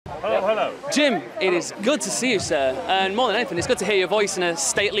Jim, it is good to see you, sir, and more than anything, it's good to hear your voice in a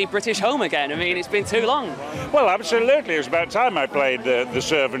stately British home again. I mean, it's been too long. Well, absolutely. It was about time I played the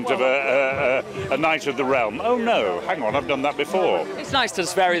servant of a knight of the realm. Oh no, hang on, I've done that before. It's nice to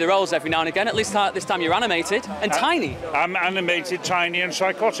just vary the roles every now and again. At least this time you're animated and tiny. I'm animated, tiny and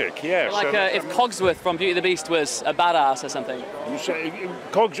psychotic, yes. Like if Cogsworth from Beauty and the Beast was a badass or something.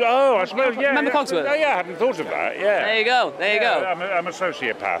 Oh, I suppose, yeah. Remember Cogsworth? Oh, yeah, I hadn't thought of that, yeah. There you go, there you go. I'm a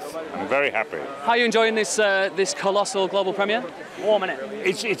sociopath. I'm very happy. How are you enjoying this this colossal global premiere? Warm,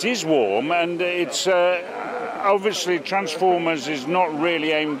 innit? It is warm, and it's obviously Transformers is not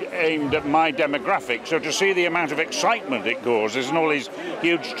really aimed at my demographic. So to see the amount of excitement it causes and all these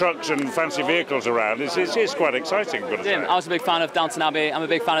huge trucks and fancy vehicles around, it's quite exciting. Jim, I was a big fan of Downton Abbey. I'm a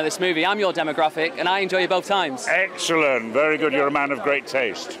big fan of this movie. I'm your demographic, and I enjoy you both times. Excellent, very good. You're a man of great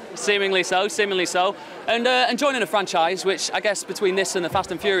taste. Seemingly so, seemingly so. And joining a franchise, which I guess between this and the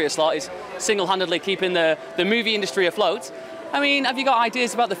Fast and Furious lot is single-handedly keeping the movie industry afloat. I mean, have you got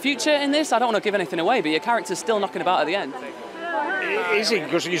ideas about the future in this? I don't want to give anything away, but your character's still knocking about at the end. Is he?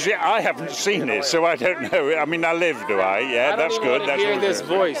 Because you see, I haven't seen it, so I don't know. I mean, I live, do I? Yeah, that's good. I hear this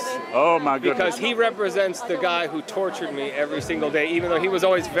voice. Oh my goodness! Because he represents the guy who tortured me every single day, even though he was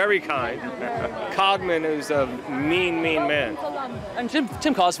always very kind. Cogman is a mean, mean man. And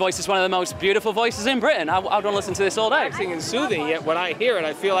Jim Carr's voice is one of the most beautiful voices in Britain. I want to listen to this all day. Relaxing and soothing, yet when I hear it,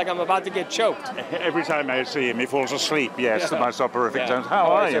 I feel like I'm about to get choked. Every time I see him, he falls asleep. Yes, to my soporific tones. How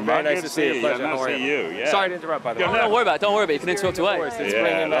are you? Very nice to see you. Pleasure. Nice to see you. Yeah. Sorry to interrupt, by the way. Don't worry about it. Don't worry about it. You can interrupt away.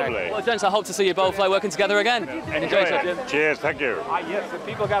 Yeah, lovely. Well, gents, I hope to see you both working together again. Enjoy yourself, Jim. Cheers, thank you. Yes, the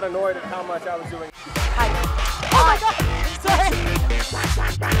people got annoyed at how much I was doing. Hi. Oh my God! Sorry.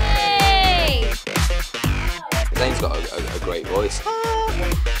 Hey! Zane's got a great voice.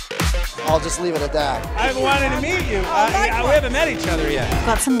 I'll just leave it at that. I've wanted to meet you. We haven't met each other yet.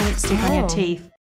 Got some lipstick on your teeth.